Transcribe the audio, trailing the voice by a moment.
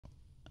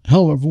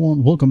Hello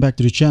everyone, welcome back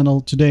to the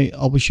channel. Today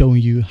I'll be showing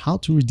you how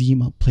to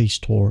redeem Play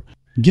Store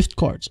gift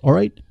cards.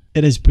 Alright,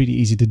 it is pretty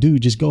easy to do.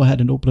 Just go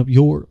ahead and open up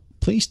your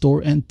Play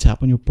Store and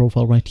tap on your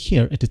profile right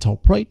here at the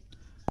top right.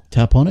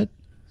 Tap on it.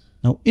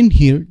 Now in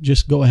here,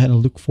 just go ahead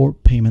and look for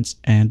payments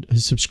and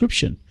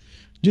subscription.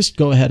 Just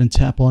go ahead and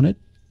tap on it.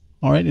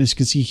 Alright, as you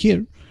can see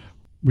here,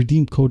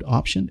 redeem code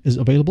option is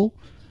available.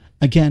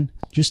 Again,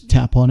 just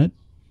tap on it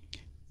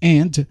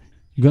and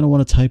you're going to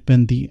want to type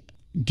in the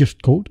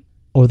gift code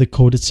or the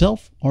code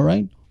itself. All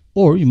right,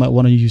 or you might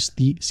want to use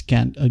the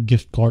scan a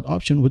gift card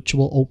option, which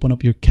will open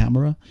up your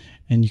camera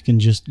and you can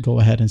just go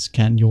ahead and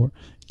scan your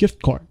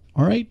gift card.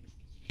 All right,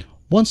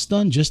 once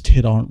done, just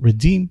hit on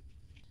redeem,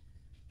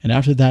 and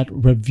after that,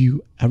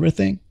 review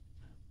everything.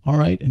 All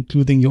right,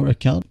 including your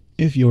account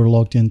if you're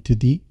logged into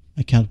the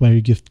account where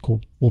your gift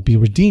code will be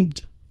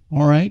redeemed.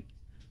 All right,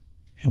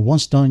 and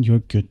once done, you're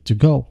good to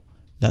go.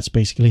 That's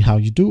basically how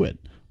you do it.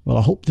 Well,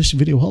 I hope this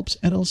video helps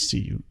and I'll see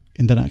you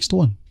in the next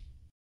one.